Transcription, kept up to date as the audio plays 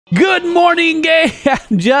Good morning, gang.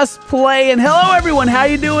 Just playing. Hello, everyone. How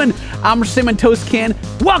you doing? I'm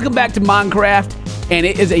CinnamonToastKen. Welcome back to Minecraft. And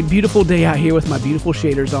it is a beautiful day out here with my beautiful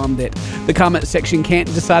shaders on that the comment section can't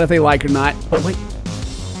decide if they like or not. But wait,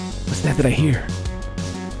 what's that I hear?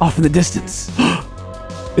 Off in the distance.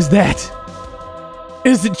 Is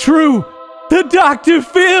it true? The Dr.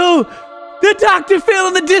 Phil! The Dr. Phil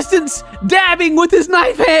in the distance, dabbing with his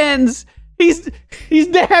knife hands. He's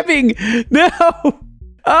dabbing. No.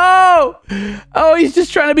 Oh, he's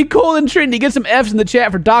just trying to be cool and trendy. Get some F's in the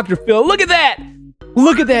chat for Dr. Phil. Look at that.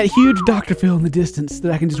 Look at that huge Dr. Phil in the distance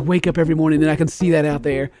that I can just wake up every morning and I can see that out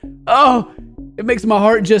there. Oh, it makes my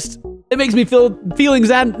heart it makes me feel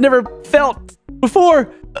feelings I've never felt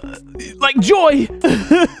before, like joy.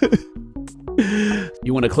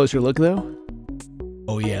 You want a closer look though?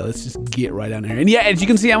 Oh yeah, let's just get right down here. And yeah, as you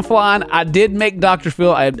can see, I'm flying. I did make Dr.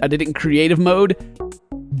 Phil. I did it in creative mode,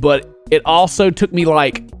 but it also took me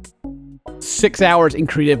like 6 hours in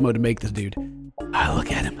creative mode to make this dude. Oh,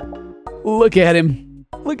 look at him. Look at him.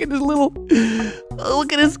 Look at his little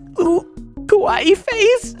kawaii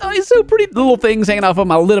face. Oh, he's so pretty. The little things hanging off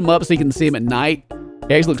him. I lit him up so you can see him at night.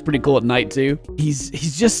 He actually looks pretty cool at night too. He's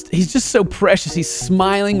just so precious. He's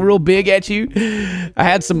smiling real big at you. I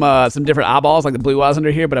had some different eyeballs, like the blue eyes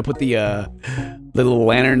under here, but I put the little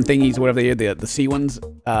lantern thingies, whatever they are, the sea ones,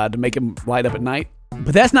 to make him light up at night.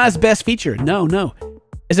 But that's not his best feature. No.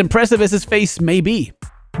 As impressive as his face may be,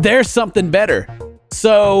 there's something better.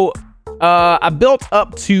 So I built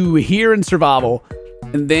up to here in survival,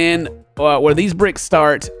 and then where these bricks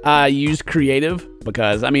start, I used creative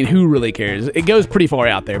because, I mean, who really cares? It goes pretty far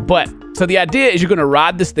out there. But so the idea is you're going to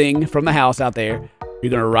ride this thing from the house out there.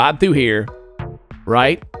 You're going to ride through here,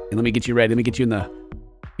 right? And let me get you ready. Let me get you in the...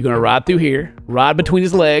 You're going to ride through here, ride between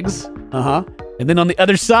his legs. And then on the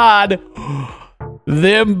other side,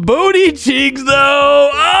 them booty cheeks,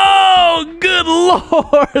 though. Oh, good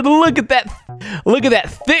Lord. Look at that. Look at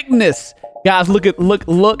that thickness. Guys, look at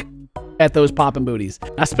those popping booties.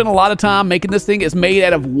 I spent a lot of time making this thing. It's made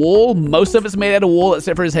out of wool. Most of it's made out of wool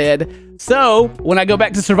except for his head. So when I go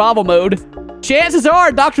back to survival mode, chances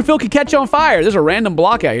are Dr. Phil could catch on fire. There's a random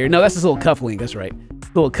block out here. No, that's his little cuff link. That's right.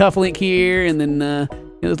 Little cuff link here, and then those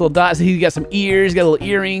little dots. He's got some ears. Got little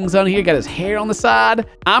earrings on here. Got his hair on the side.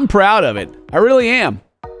 I'm proud of it. I really am.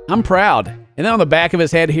 I'm proud. And then on the back of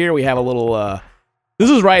his head here, we have a little.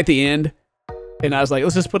 This is right at the end, and I was like,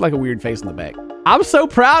 let's just put like a weird face on the back. I'm so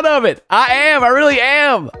proud of it. I am. I really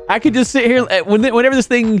am. I could just sit here whenever this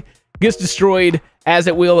thing gets destroyed, as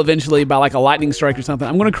it will eventually by like a lightning strike or something.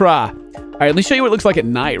 I'm gonna cry. All right, let me show you what it looks like at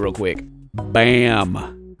night real quick.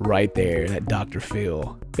 Bam, right there. That Dr.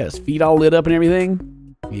 Phil got his feet all lit up and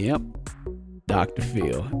everything. Yep, Dr.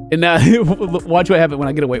 Phil. And now watch what happens when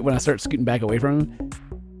I get away. When I start scooting back away from him.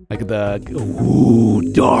 Like ooh,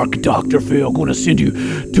 dark Dr. Phil, gonna send you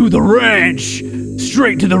to the ranch,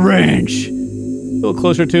 straight to the ranch. A little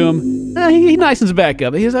closer to him. He nicens back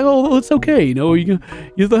up. He's like, oh, it's okay. You know,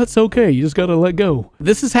 that's okay. You just gotta let go.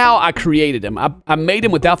 This is how I created him. I made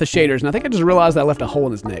him without the shaders, and I think I just realized I left a hole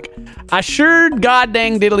in his neck. I sure god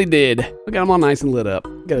dang diddly did. Look at him all nice and lit up.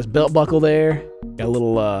 Got his belt buckle there. Got a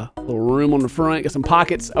little room on the front. Got some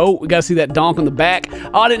pockets. Oh, we gotta see that donk on the back.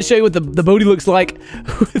 Oh, I didn't show you what the booty looks like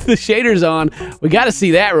with the shaders on. We gotta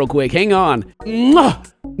see that real quick. Hang on. Mwah!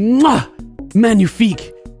 Mwah!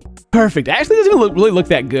 Magnifique. Perfect. Actually, it doesn't really look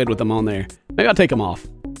that good with them on there. Maybe I'll take them off.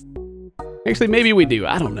 Actually, maybe we do.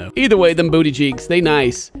 I don't know. Either way, them booty cheeks, they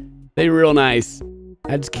nice. They real nice.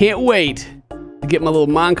 I just can't wait to get my little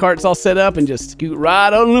mine carts all set up and just scoot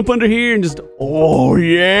right on up under here and just, oh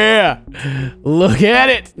yeah. Look at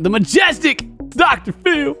it. The majestic Dr.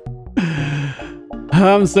 Phil.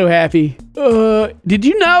 I'm so happy. Did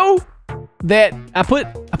you know that I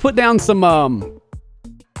put down some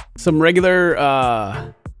regular,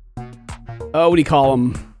 what do you call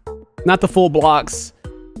them? Not the full blocks,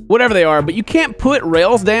 whatever they are, but you can't put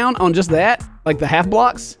rails down on just that, like the half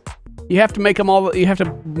blocks. You have to make them all. You have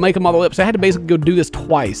to make them all the way up. So I had to basically go do this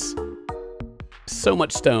twice. So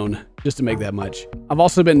much stone just to make that much. I've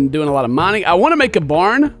also been doing a lot of mining. I want to make a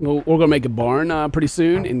barn. We're gonna make a barn pretty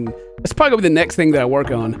soon, and that's probably gonna be the next thing that I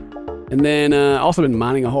work on. And then also been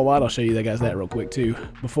mining a whole lot. I'll show you guys that real quick too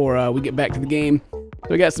before we get back to the game. So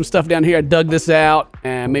we got some stuff down here. I dug this out,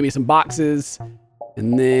 and maybe some boxes.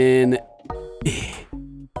 And then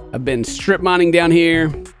I've been strip mining down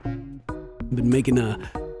here. I've been making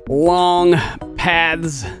long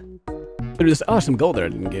paths. There's some gold there I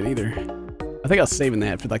didn't get either. I think I was saving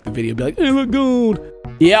that for like the video. Be like, hey, look, gold.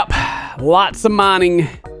 Yep, lots of mining.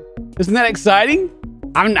 Isn't that exciting?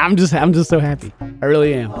 I'm just so happy. I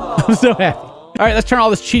really am. I'm so happy. All right, let's turn all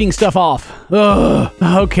this cheating stuff off. Ugh,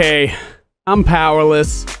 okay, I'm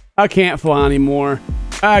powerless. I can't fly anymore.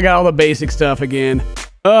 I got all the basic stuff again.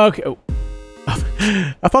 Okay. Oh.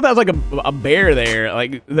 I thought that was like a bear there,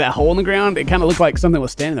 like that hole in the ground. It kind of looked like something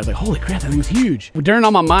was standing there. I was like, holy crap, that thing was huge. During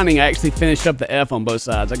all my mining, I actually finished up the F on both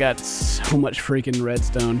sides. I got so much freaking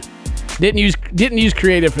redstone. Didn't use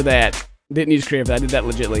creative for that. Didn't use creative for that. I did that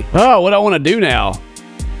legitly. Oh, what do I want to do now?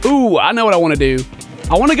 Ooh, I know what I want to do.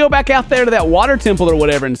 I want to go back out there to that water temple or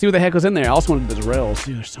whatever and see what the heck was in there. I also want to do those rails.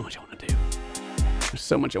 Dude, there's so much I want to do. There's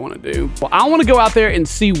so much I want to do. Well, I want to go out there and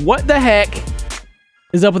see what the heck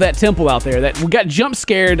is up with that temple out there that we got jump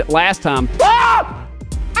scared last time. Ah!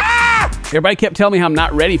 Ah! Everybody kept telling me how I'm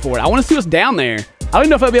not ready for it. I want to see what's down there. I don't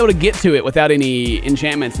know if I'll be able to get to it without any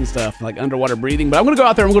enchantments and stuff, like underwater breathing, but I'm going to go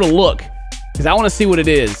out there and I'm going to look because I want to see what it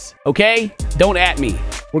is, okay? Don't at me.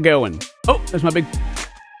 We're going. Oh, there's my big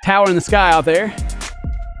tower in the sky out there.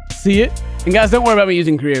 See it? And guys, don't worry about me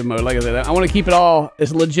using creative mode. Like I said, I want to keep it all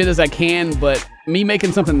as legit as I can, but me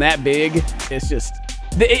making something that big, it's just...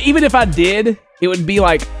 Even if I did, it would be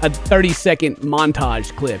like a 30-second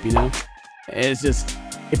montage clip, you know? It's just...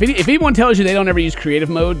 If anyone tells you they don't ever use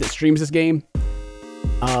creative mode that streams this game,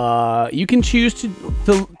 you can choose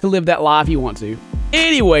to live that life you want to.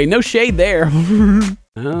 Anyway, no shade there.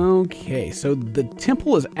 Okay, so the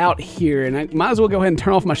temple is out here, and I might as well go ahead and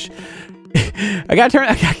turn off my...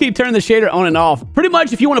 I keep turning the shader on and off. Pretty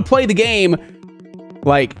much, if you want to play the game,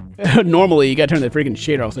 like, normally, you gotta turn the freaking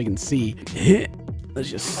shader off so you can see. Let's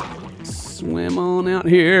just swim on out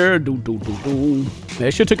here. I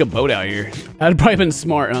should have took a boat out here. That'd probably been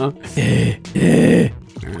smart, huh? All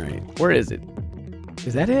right, where is it?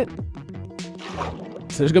 Is that it?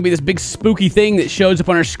 So there's gonna be this big spooky thing that shows up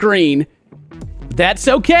on our screen. That's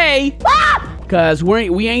okay, because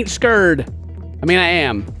we ain't scared. I mean, I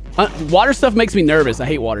am. Water stuff makes me nervous. I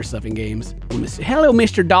hate water stuff in games. Hello,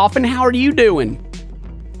 Mr. Dolphin. How are you doing?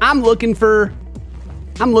 I'm looking for...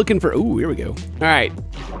 Ooh, here we go. All right.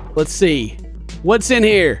 Let's see. What's in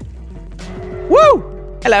here?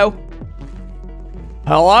 Woo! Hello.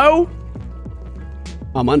 Hello?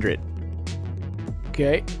 I'm under it.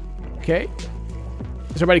 Okay. Okay.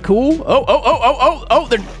 Is everybody cool? Oh,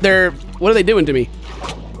 they're... What are they doing to me?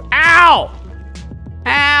 Ow!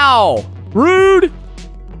 Ow! Rude!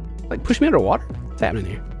 Like, push me underwater? What's happening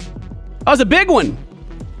here? Oh, it's a big one.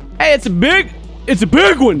 Hey, it's a big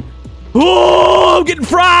one. Oh, I'm getting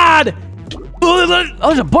fried. Oh,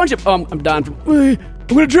 there's a bunch of, I'm dying from, I'm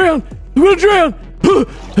gonna drown. We're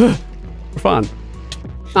fine.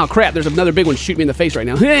 Oh, crap, there's another big one shooting me in the face right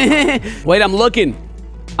now. Wait, I'm looking.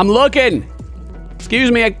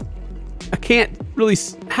 Excuse me, I can't really,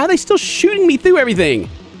 how are they still shooting me through everything?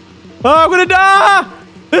 Oh, I'm gonna die.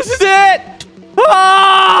 This is it.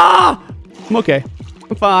 Ah! I'm okay.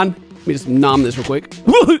 I'm fine. Let me just nom this real quick.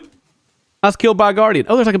 I was killed by a guardian.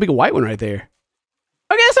 Oh, there's like a big white one right there.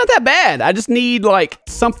 Okay, that's not that bad. I just need like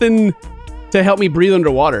something to help me breathe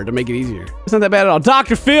underwater to make it easier. It's not that bad at all.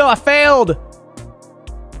 Dr. Phil, I failed.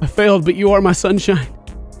 But you are my sunshine.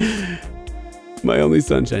 My only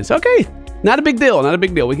sunshine. So, okay, not a big deal.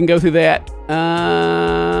 We can go through that.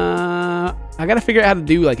 I gotta figure out how to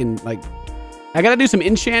do I gotta do some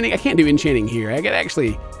enchanting. I can't do enchanting here. I gotta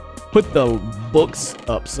actually put the books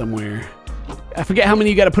up somewhere. I forget how many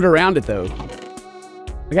you gotta put around it though.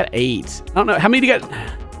 I got 8. I don't know. How many do you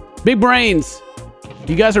got? Big brains.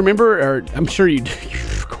 Do you guys remember? Or I'm sure you do.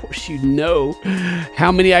 Of course you know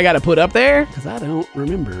how many I gotta put up there. Because I don't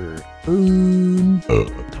remember.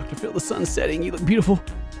 Dr. Phil, the sun's setting. You look beautiful.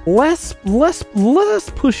 Let's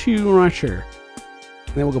push you right here.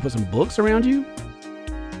 And then we'll go put some books around you.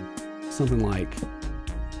 Something like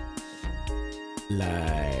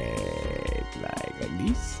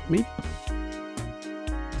these, maybe?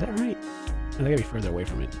 Is that right? I gotta be further away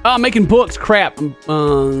from it. Oh, I'm making books, crap. They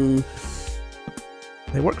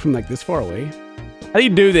work from like this far away. How do you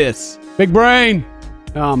do this? Big brain.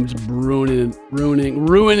 Oh, I'm just ruining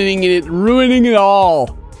it all.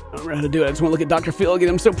 I don't know how to do it. I just want to look at Dr. Phil again.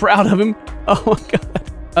 I'm so proud of him. Oh my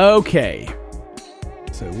God. Okay.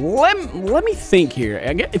 So let me think here.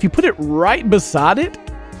 I guess if you put it right beside it,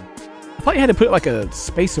 I thought you had to put it like a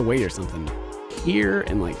space away or something. Here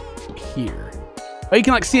and like here. Oh, you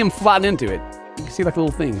can like see them flying into it. You can see like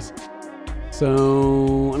little things.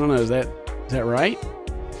 So I don't know. Is that right?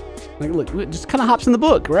 Like look, it just kind of hops in the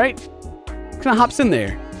book, right? Kind of hops in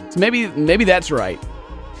there. So maybe that's right.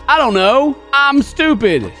 I don't know. I'm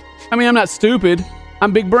stupid. I mean, I'm not stupid.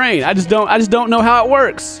 I'm big brain. I just don't know how it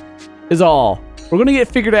works. Is all. We're gonna get it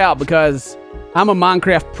figured out because I'm a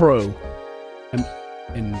Minecraft pro, and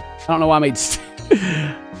I don't know why I made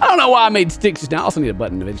I don't know why I made sticks just now. I also need a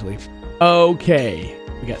button eventually. Okay.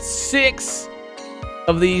 We got 6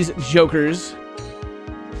 of these jokers.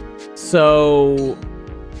 So...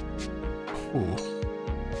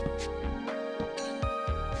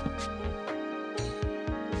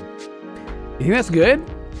 You think that's good?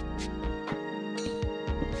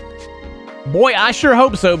 Boy, I sure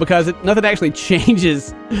hope so, because nothing actually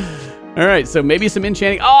changes. All right, so maybe some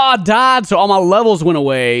enchanting. Oh, I died, so all my levels went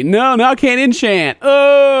away. No, now I can't enchant.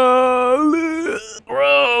 Oh,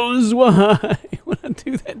 gross. Why would I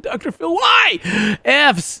do that, Dr. Phil? Why?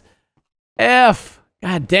 F's. F.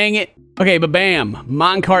 God dang it. Okay, but bam.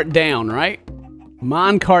 Minecart down, right?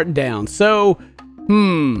 Minecart down. So,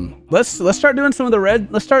 let's start doing some of the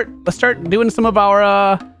red. Let's start doing some of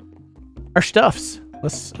our stuffs.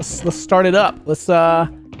 Let's start it up. Let's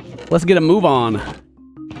get a move on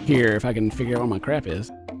here, if I can figure out where my crap is.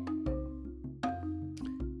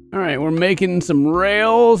 All right, we're making some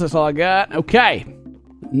rails. That's all I got. Okay,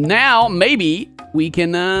 now maybe we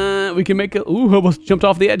can make a. Ooh, almost jumped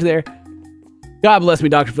off the edge there. God bless me,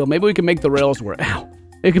 Dr. Phil. Maybe we can make the rails work. Ow,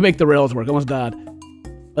 we can make the rails work. Almost died.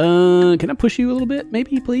 Can I push you a little bit,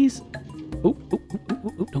 maybe, please? Ooh,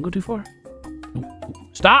 don't go too far.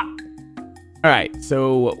 Stop. All right,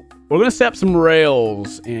 so we're gonna set up some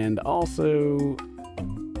rails and also a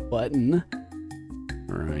button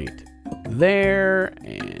right there,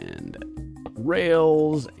 and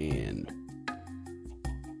rails and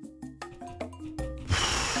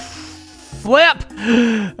flip.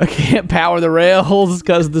 I can't power the rails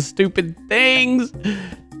because of the stupid things.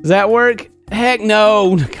 Does that work? Heck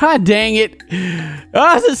no. God dang it.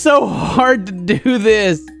 Oh, this is so hard to do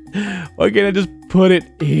this. Why can't I just put it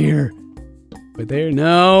here? Right there?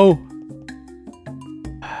 No.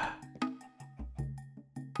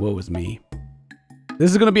 Woe is me. This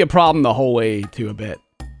is going to be a problem the whole way, too, I bet.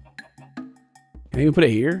 Can I even put it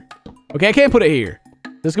here? Okay, I can't put it here.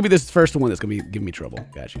 This is going to be this first one that's going to be giving me trouble.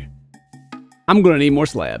 Got you. I'm going to need more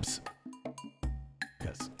slabs.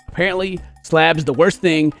 Because apparently, slabs the worst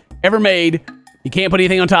thing ever made. You can't put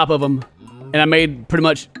anything on top of them. And I made pretty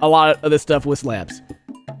much a lot of this stuff with slabs.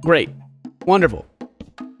 Great. Wonderful.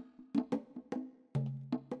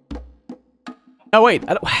 Oh, wait.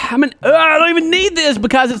 I don't even need this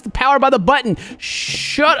because it's powered by the button.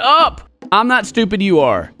 Shut up. I'm not stupid. You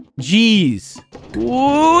are. Jeez.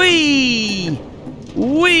 Wee.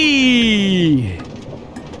 Wee.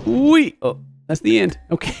 Wee. Oh, that's the end.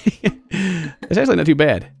 Okay. It's actually not too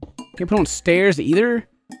bad. Can't put on stairs either.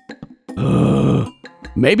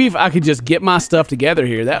 Maybe if I could just get my stuff together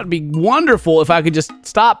here, that would be wonderful. If I could just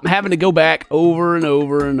stop having to go back over and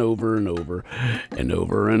over and over and over and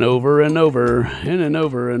over and over and over and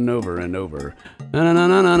over and over and over.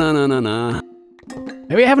 Na.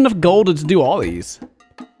 Maybe I have enough gold to do all these.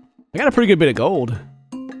 I got a pretty good bit of gold.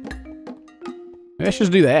 Maybe I should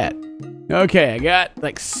just do that. Okay, I got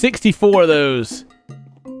like 64 of those.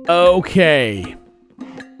 Okay.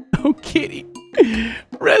 Oh, kitty.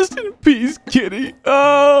 Rest in peace, kitty.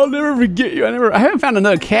 Oh, I'll never forget you. I haven't found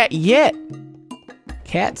another cat yet.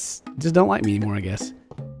 Cats just don't like me anymore, I guess.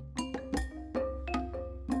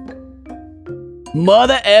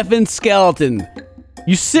 Mother effing skeleton.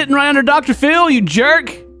 You sitting right under Dr. Phil, you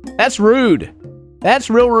jerk? That's rude. That's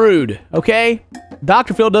real rude, okay?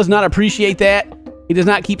 Dr. Phil does not appreciate that. He does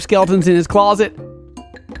not keep skeletons in his closet.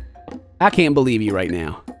 I can't believe you right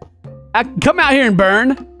now. Come out here and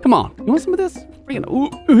burn. Come on. You want some of this? Freaking, ooh,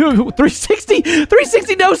 360?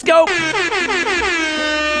 360 no scope.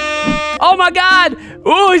 Oh my God.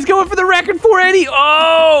 Oh, he's going for the record 480.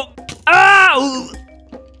 Oh. Oh.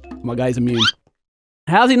 My guy's immune.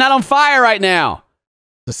 How's he not on fire right now?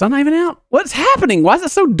 Is the sun not even out? What's happening? Why is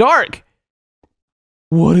it so dark?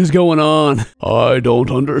 What is going on? I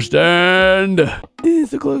don't understand.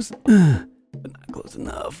 It's so close, but not close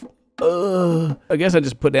enough. I guess I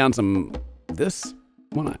just put down some this.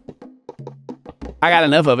 Why not? I got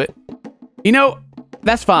enough of it. You know,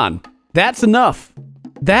 that's fine. That's enough.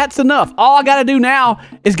 That's enough. All I gotta do now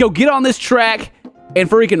is go get on this track and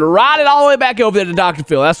freaking ride it all the way back over there to Dr.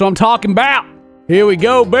 Phil. That's what I'm talking about. Here we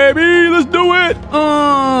go, baby. Let's do it.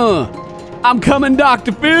 I'm coming,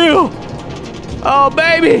 Dr. Phil. Oh,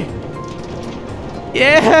 baby.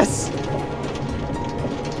 Yes.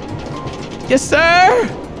 Yes, sir.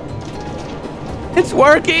 It's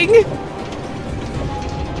working.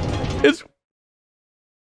 It's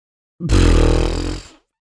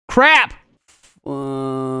crap.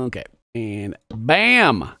 Okay. And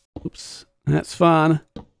bam. Oops. That's fine.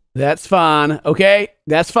 That's fine. Okay.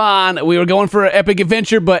 That's fine. We were going for an epic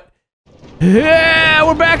adventure, but yeah,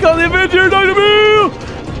 we're back on the adventure, Dr. Phil.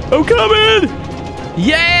 I'm coming.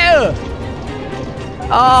 Yeah.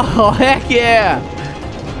 Oh, heck yeah.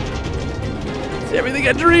 It's everything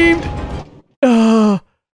I dreamed.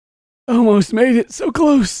 Almost made it. So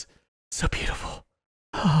close. So beautiful.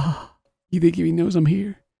 You think he knows I'm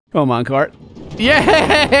here? Come on, cart.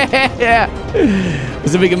 Yeah!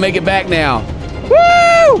 Let's see if we can make it back now.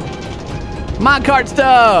 Woo! Minecart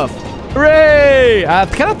stuff. Hooray! I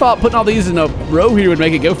kind of thought putting all these in a row here would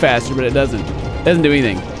make it go faster, but it doesn't. It doesn't do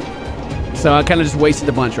anything. So I kind of just wasted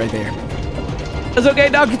a bunch right there. That's okay,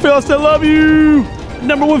 Dr. Phil. I still love you.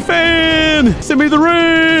 #1 fan. Send me the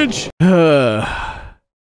wrench.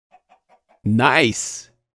 Nice.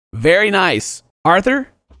 Very nice. Arthur?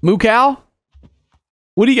 Moo Cow?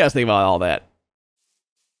 What do you guys think about all that?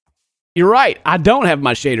 You're right. I don't have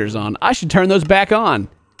my shaders on. I should turn those back on.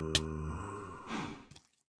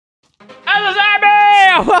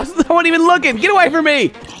 I wasn't even looking. Get away from me.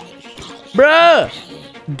 Bruh.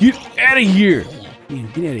 Get out of here.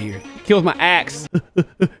 Get out of here. Kill with my axe. Get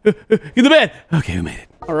in the bed. Okay, we made it.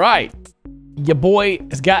 All right. Your boy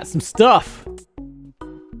has got some stuff.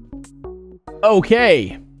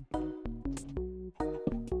 Okay.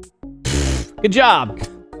 Good job.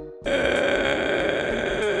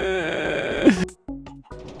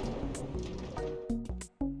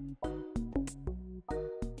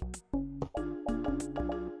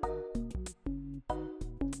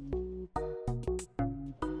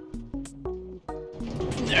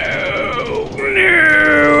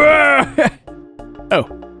 Oh.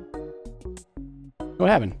 What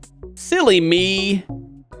happened? Silly me.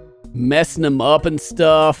 Messing them up and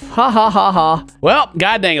stuff. Ha ha ha ha. Well,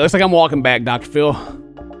 god dang it. Looks like I'm walking back, Dr. Phil. Why?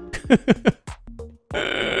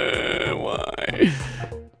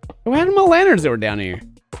 What happened to my lanterns that were down here?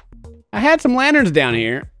 I had some lanterns down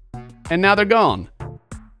here, and now they're gone.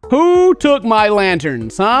 Who took my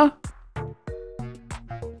lanterns, huh?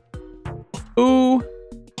 Who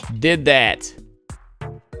did that?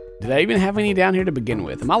 Did I even have any down here to begin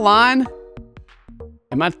with? Am I lying?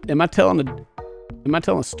 Am I telling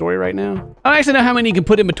a story right now? I don't actually know how many you can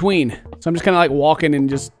put in between. So I'm just kind of like walking and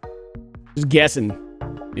just guessing,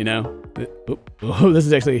 you know? Oh, this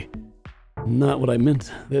is actually not what I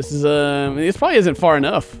meant. This is, this probably isn't far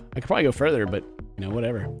enough. I could probably go further, but you know,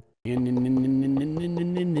 whatever.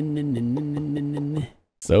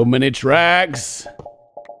 So many tracks.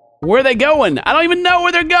 Where are they going? I don't even know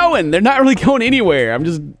where they're going. They're not really going anywhere. I've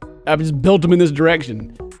just built them in this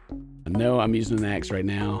direction. I know I'm using an axe right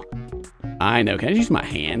now. I know. Can I use my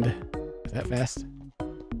hand? Is that fast?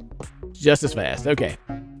 Just as fast. Okay.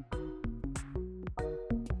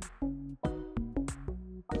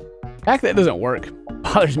 The fact that doesn't work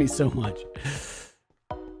bothers me so much.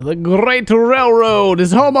 The Great Railroad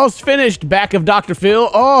is almost finished, back of Dr. Phil.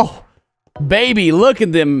 Oh, baby, look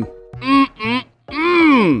at them.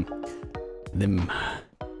 Them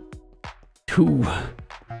two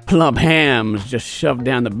plump hams just shoved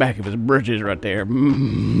down the back of his britches right there.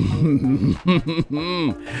 One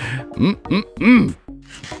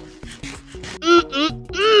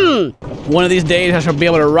of these days I shall be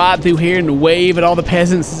able to ride through here and wave at all the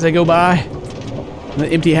peasants as they go by. The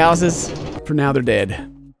empty houses. For now, they're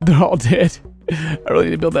dead. They're all dead. I really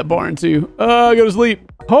need to build that barn too. Go to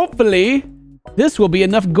sleep. Hopefully, this will be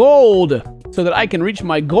enough gold so that I can reach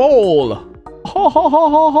my goal.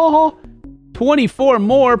 24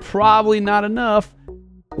 more, probably not enough.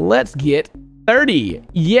 Let's get 30.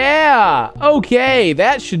 Yeah, okay,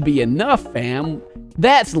 that should be enough, fam.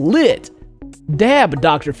 That's lit. Dab,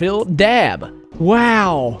 Dr. Phil, dab.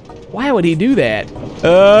 Wow, why would he do that?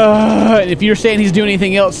 If you're saying he's doing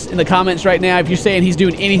anything else in the comments right now, if you're saying he's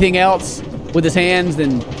doing anything else with his hands,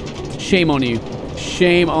 then shame on you.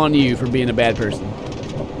 Shame on you for being a bad person.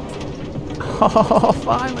 Oh,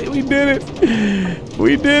 finally, we did it.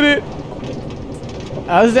 We did it.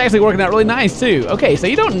 This is actually working out really nice, too. Okay, so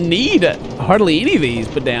you don't need hardly any of these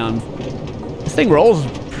put down. This thing rolls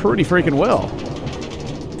pretty freaking well.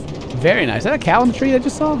 Very nice. Is that a cow in the tree I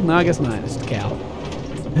just saw? No, I guess not. It's just a cow.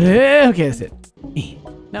 Okay, that's it.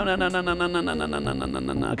 No.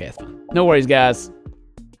 Okay, that's fine. No worries, guys.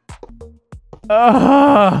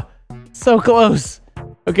 So close.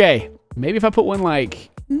 Okay, maybe if I put one like...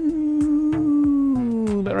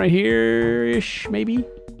 about right here-ish, maybe?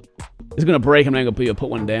 It's gonna break. I'm not gonna be able to put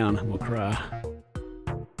one down. I'm gonna cry.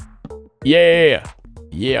 Yeah.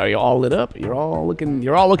 Yeah, are you all lit up? You're all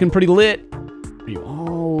looking pretty lit. Are you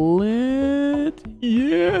all lit?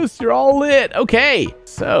 Yes, you're all lit. Okay.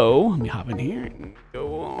 So, let me hop in here and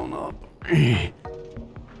go on up.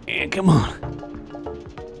 And come on.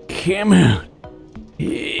 Come on.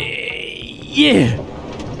 Yeah.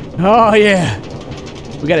 Oh, yeah.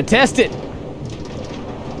 We gotta test it.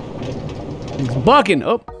 It's bucking.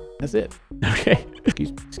 Oh, that's it. Okay.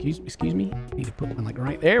 Excuse me. I need to put one like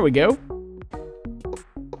right there. We go.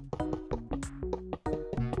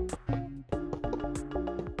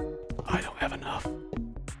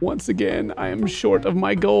 Once again, I am short of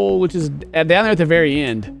my goal, which is down there at the very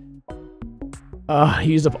end. I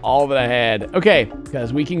used up all that I had. Okay,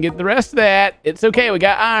 because we can get the rest of that. It's okay, we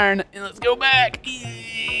got iron. And let's go back.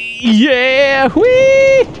 Yeah,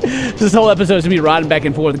 whee! This whole episode's gonna be riding back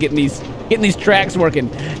and forth, getting these tracks working.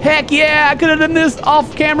 Heck yeah, I could have done this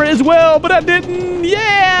off camera as well, but I didn't.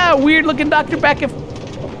 Yeah, weird looking Dr.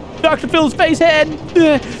 Phil's face head.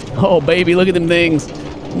 Oh baby, look at them things.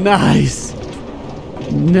 Nice.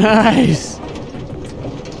 Nice.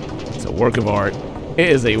 It's a work of art. It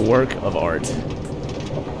is a work of art.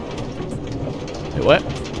 Wait, what?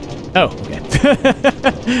 Oh, okay.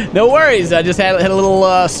 No worries. I just had a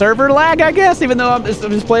little server lag, I guess, even though I'm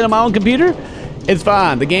just playing on my own computer. It's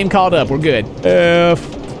fine. The game called up. We're good. F.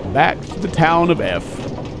 Back to the town of F.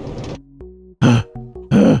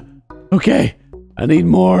 Okay. I need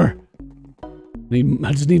more.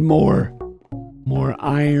 I just need more. More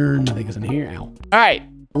iron. I think it's in here. Ow. All right.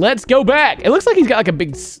 Let's go back. It looks like he's got like a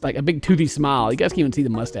big toothy smile. You guys can even see the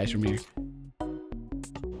mustache from here.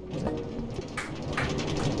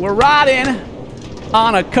 We're riding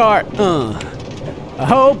on a cart. I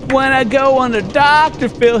hope when I go under Dr.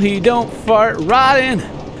 Phil, he don't fart. Riding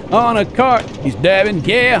on a cart. He's dabbing,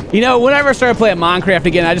 yeah. You know, whenever I started playing Minecraft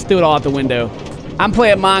again, I just threw it all out the window. I'm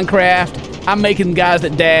playing Minecraft. I'm making guys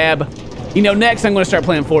that dab. You know, next I'm gonna start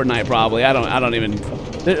playing Fortnite probably. I don't even.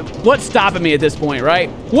 What's stopping me at this point, right?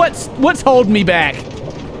 What's holding me back?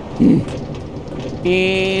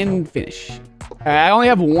 And finish. I only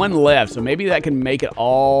have one left, so maybe that can make it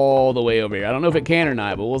all the way over here. I don't know if it can or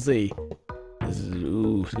not, but we'll see. This is,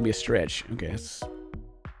 ooh, it's gonna be a stretch. Okay, it's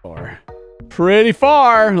far. Pretty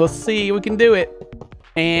far. Let's see if we can do it.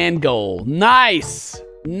 And goal. Nice.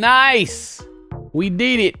 Nice. We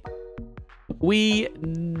did it. We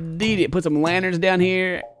did it. Put some lanterns down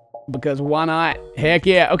here because why not? Heck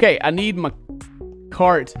yeah. Okay, I need my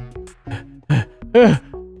cart.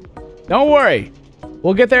 Don't worry.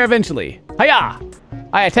 We'll get there eventually. Hiya!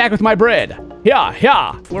 I attack with my bread.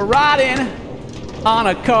 Yeah. We're riding on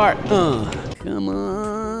a cart. Come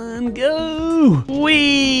on, go.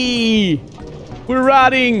 Wee! We're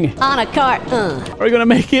riding on a cart. Are we gonna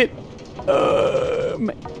make it?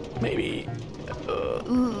 Maybe.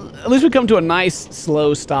 At least we come to a nice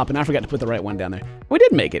slow stop, and I forgot to put the right one down there. We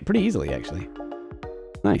did make it pretty easily, actually.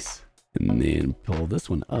 Nice. And then pull this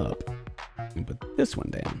one up and put this one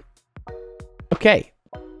down. Okay.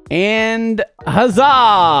 And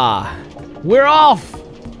huzzah! We're off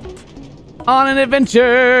on an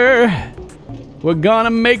adventure. We're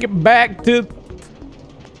gonna make it back to...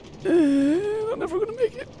 I don't know if we're gonna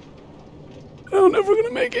make it. I don't know if we're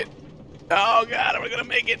gonna make it. Oh God, are we gonna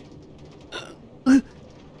make it?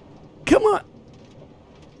 Come on.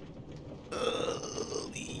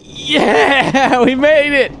 Yeah, we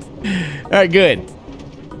made it. All right, good.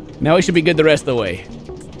 Now we should be good the rest of the way.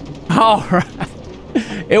 All right.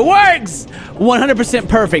 It works! 100%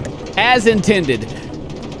 perfect, as intended.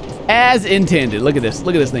 As intended. Look at this.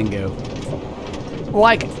 Look at this thing go.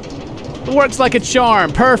 Like, it works like a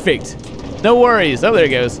charm. Perfect. No worries. Oh, there it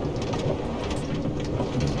goes.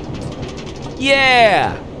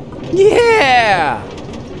 Yeah! Yeah!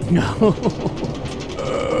 No.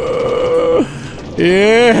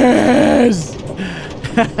 Yes!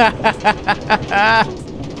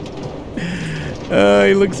 Oh,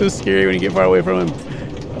 he looks so scary when you get far away from him.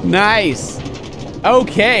 Nice.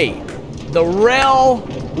 Okay. The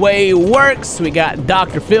railway works. We got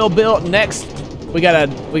Dr. Phil built. Next, we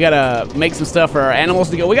gotta make some stuff for our animals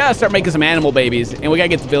to go. We gotta start making some animal babies, and we gotta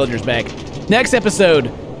get the villagers back. Next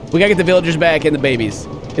episode, we gotta get the villagers back and the babies.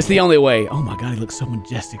 It's the only way. Oh my God, he looks so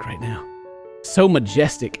majestic right now. So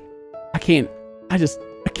majestic. I can't,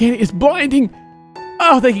 it's blinding.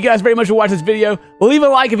 Oh, thank you guys very much for watching this video. Leave a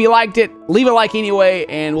like if you liked it. Leave a like anyway,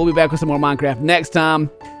 and we'll be back with some more Minecraft next time.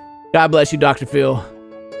 God bless you, Dr. Phil.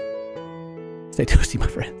 Stay toasty, my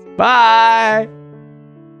friends. Bye.